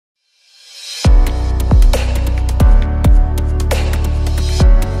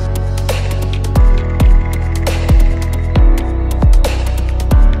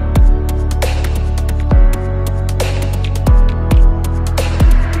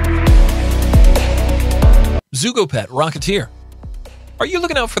Zugopet Rocketeer. Are you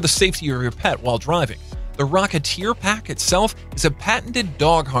looking out for the safety of your pet while driving? The Rocketeer Pack itself is a patented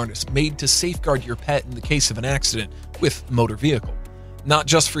dog harness made to safeguard your pet in the case of an accident with a motor vehicle. Not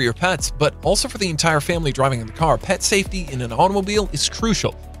just for your pets, but also for the entire family driving in the car, pet safety in an automobile is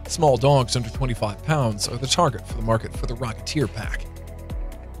crucial. Small dogs under 25 pounds are the target for the market for the Rocketeer Pack.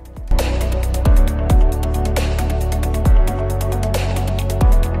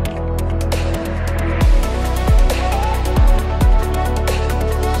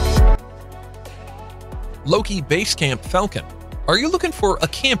 Loki Basecamp Falcon. Are you looking for a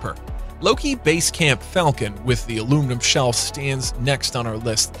camper? Loki Basecamp Falcon with the aluminum shelf stands next on our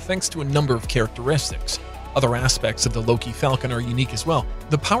list thanks to a number of characteristics. Other aspects of the Loki Falcon are unique as well.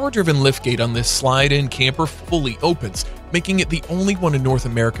 The power-driven liftgate on this slide-in camper fully opens, making it the only one in North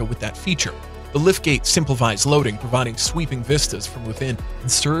America with that feature. The liftgate simplifies loading, providing sweeping vistas from within, and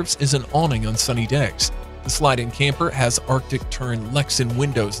serves as an awning on sunny days. The slide-in camper has Arctic Tern Lexan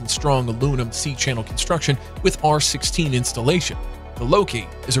windows and strong aluminum C-channel construction with R16 installation. The Loki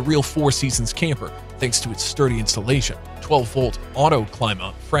is a real Four Seasons camper thanks to its sturdy installation, 12-volt auto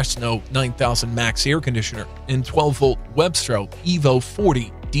climate, Fresno 9000 max air conditioner, and 12-volt Webstro Evo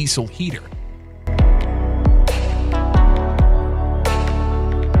 40 diesel heater.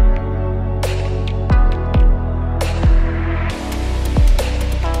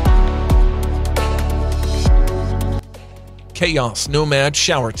 Chaos Nomad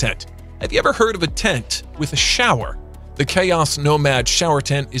Shower Tent. Have you ever heard of a tent with a shower? The Chaos Nomad Shower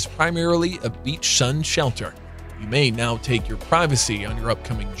Tent is primarily a beach sun shelter. You may now take your privacy on your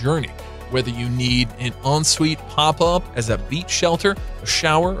upcoming journey. Whether you need an ensuite pop-up as a beach shelter, a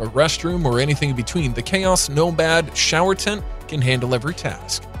shower, a restroom, or anything in between, the Chaos Nomad Shower Tent can handle every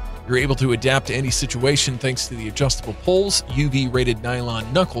task. You're able to adapt to any situation thanks to the adjustable poles, UV-rated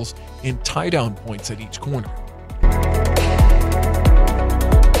nylon knuckles, and tie-down points at each corner.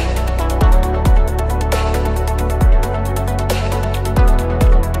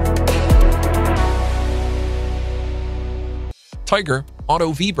 Tiger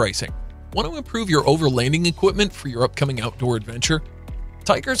Auto V-Bracing. Want to improve your overlanding equipment for your upcoming outdoor adventure?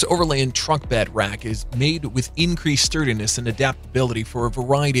 Tiger's Overland Truck Bed Rack is made with increased sturdiness and adaptability for a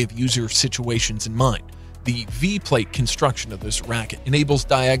variety of user situations in mind. The V-plate construction of this rack enables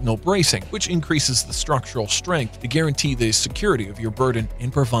diagonal bracing, which increases the structural strength to guarantee the security of your burden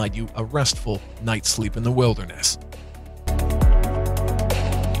and provide you a restful night's sleep in the wilderness.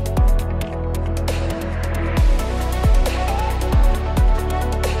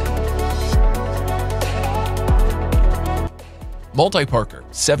 Multi-Parker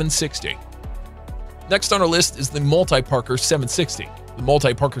 760. Next on our list is the Multi-Parker 760. The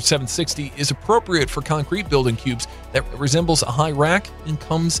Multi-Parker 760 is appropriate for concrete building cubes that resembles a high rack and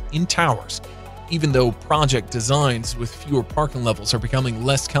comes in towers. Even though project designs with fewer parking levels are becoming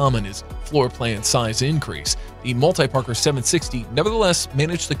less common as floor plan size increase, the Multi-Parker 760 nevertheless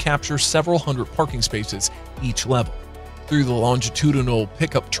managed to capture several hundred parking spaces each level. Through the longitudinal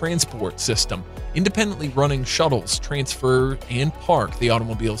pickup transport system, independently running shuttles transfer and park the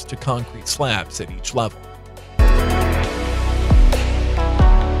automobiles to concrete slabs at each level.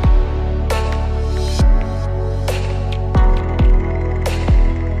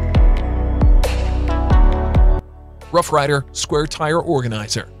 Rough Rider Square Tire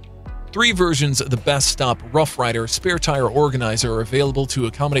Organizer. 3 versions of the Best Stop Rough Rider Spare Tire Organizer are available to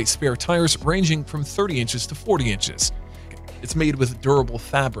accommodate spare tires ranging from 30 inches to 40 inches. It's made with durable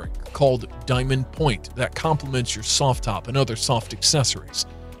fabric called Diamond Point that complements your soft top and other soft accessories.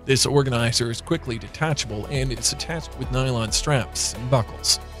 This organizer is quickly detachable and it's attached with nylon straps and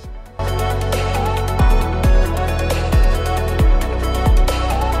buckles.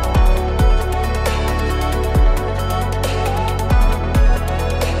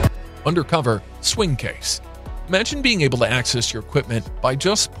 Undercover Swing Case. Imagine being able to access your equipment by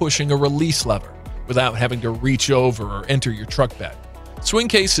just pushing a release lever, without having to reach over or enter your truck bed. Swing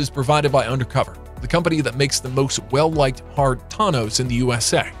Case is provided by Undercover, the company that makes the most well-liked hard tonneaus in the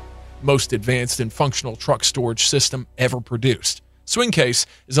USA, most advanced and functional truck storage system ever produced. Swing Case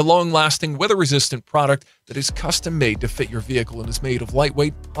is a long-lasting, weather-resistant product that is custom-made to fit your vehicle and is made of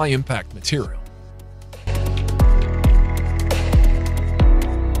lightweight, high-impact material.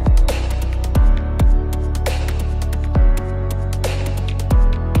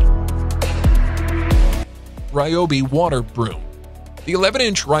 Ryobi Water Broom. The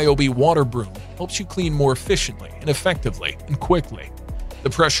 11-inch Ryobi Water Broom helps you clean more efficiently and effectively and quickly. The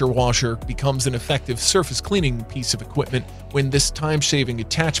pressure washer becomes an effective surface cleaning piece of equipment when this time-saving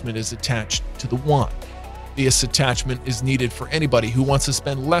attachment is attached to the wand. This attachment is needed for anybody who wants to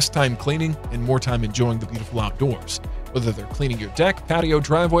spend less time cleaning and more time enjoying the beautiful outdoors, whether they're cleaning your deck, patio,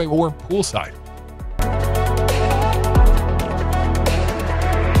 driveway, or poolside.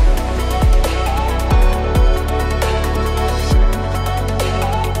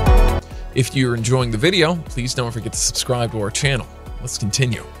 If you're enjoying the video, please don't forget to subscribe to our channel. Let's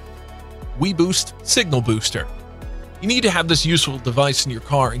continue. WeBoost Signal Booster. You need to have this useful device in your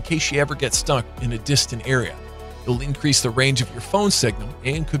car in case you ever get stuck in a distant area. It'll increase the range of your phone signal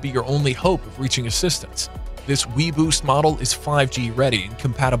and could be your only hope of reaching assistance. This WeBoost model is 5G ready and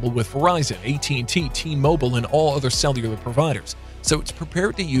compatible with Verizon, AT&T, T-Mobile, and all other cellular providers, so it's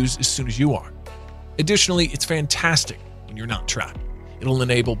prepared to use as soon as you are. Additionally, it's fantastic when you're not trapped. It'll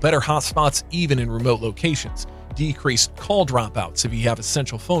enable better hotspots even in remote locations, decrease call dropouts if you have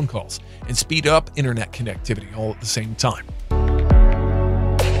essential phone calls, and speed up internet connectivity all at the same time.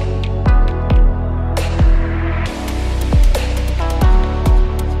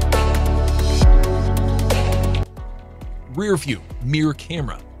 Rear view mirror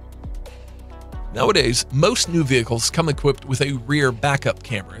camera. Nowadays, most new vehicles come equipped with a rear backup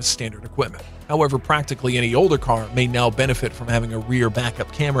camera as standard equipment. However, practically any older car may now benefit from having a rear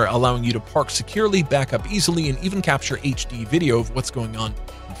backup camera, allowing you to park securely, back up easily, and even capture HD video of what's going on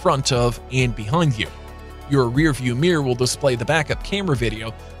in front of and behind you. Your rear view mirror will display the backup camera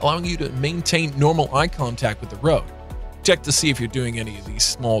video, allowing you to maintain normal eye contact with the road. Check to see if you're doing any of these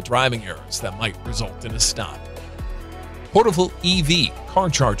small driving errors that might result in a stop. Portable EV car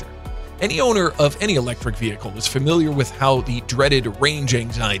charger. Any owner of any electric vehicle is familiar with how the dreaded range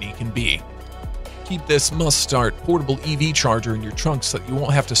anxiety can be. Keep this must-start portable EV charger in your trunk so that you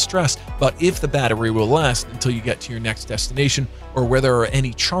won't have to stress about if the battery will last until you get to your next destination or where there are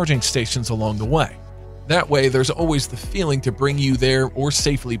any charging stations along the way. That way, there's always the feeling to bring you there or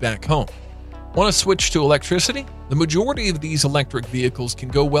safely back home. Want to switch to electricity? The majority of these electric vehicles can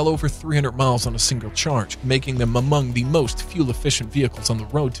go well over 300 miles on a single charge, making them among the most fuel-efficient vehicles on the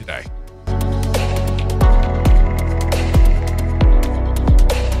road today.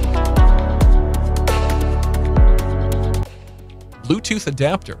 Bluetooth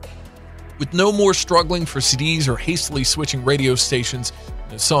adapter. With no more struggling for CDs or hastily switching radio stations,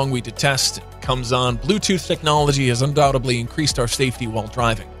 when a song we detest comes on, Bluetooth technology has undoubtedly increased our safety while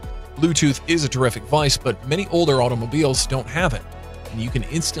driving. Bluetooth is a terrific device, but many older automobiles don't have it, and you can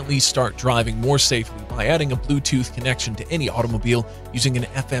instantly start driving more safely by adding a Bluetooth connection to any automobile using an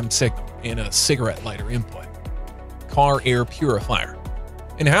FM signal and a cigarette lighter input. Car air purifier.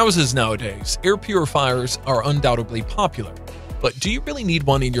 In houses nowadays, air purifiers are undoubtedly popular. But do you really need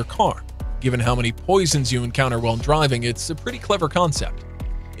one in your car? Given how many poisons you encounter while driving, it's a pretty clever concept.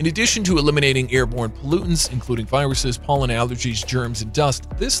 In addition to eliminating airborne pollutants, including viruses, pollen allergies, germs, and dust,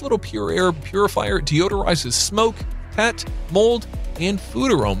 this little pure air purifier deodorizes smoke, pet, mold, and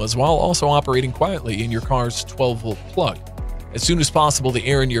food aromas while also operating quietly in your car's 12-volt plug. As soon as possible, the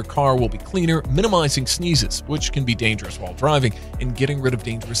air in your car will be cleaner, minimizing sneezes, which can be dangerous while driving, and getting rid of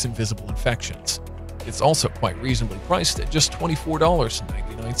dangerous invisible infections. It's also quite reasonably priced at just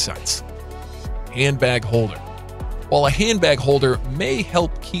 $24.99. Handbag holder. While a handbag holder may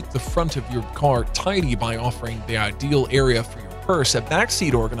help keep the front of your car tidy by offering the ideal area for your purse, a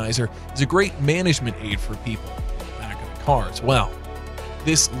backseat organizer is a great management aid for people in the back of the car as well.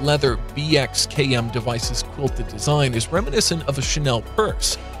 This leather BXKM device's quilted design is reminiscent of a Chanel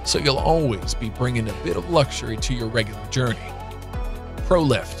purse, so you'll always be bringing a bit of luxury to your regular journey.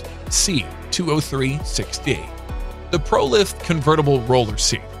 ProLift C203-6D. The ProLift convertible roller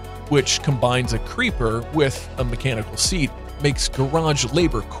seat, which combines a creeper with a mechanical seat, makes garage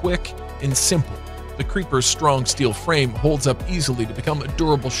labor quick and simple. The creeper's strong steel frame holds up easily to become a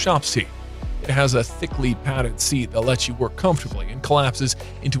durable shop seat. It has a thickly padded seat that lets you work comfortably and collapses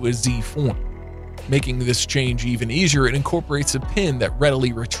into a Z form. Making this change even easier, it incorporates a pin that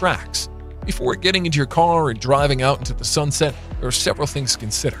readily retracts. Before getting into your car and driving out into the sunset, there are several things to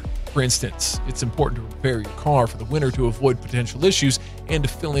consider. For instance, it's important to prepare your car for the winter to avoid potential issues and to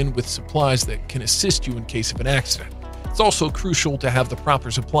fill in with supplies that can assist you in case of an accident. It's also crucial to have the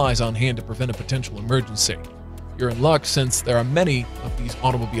proper supplies on hand to prevent a potential emergency. You're in luck since there are many of these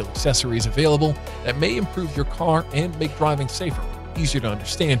automobile accessories available that may improve your car and make driving safer, easier to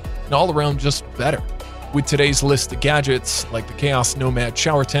understand, and all around just better. With today's list of gadgets like the Chaos Nomad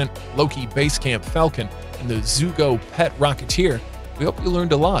Shower Tent, Loki Basecamp Falcon, and the Zugo Pet Rocketeer, we hope you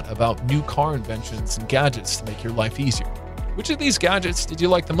learned a lot about new car inventions and gadgets to make your life easier. Which of these gadgets did you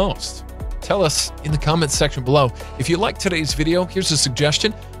like the most? Tell us in the comments section below. If you liked today's video, here's a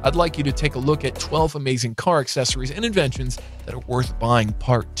suggestion. I'd like you to take a look at 12 amazing car accessories and inventions that are worth buying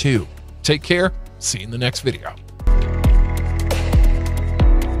part 2. Take care, See you in the next video.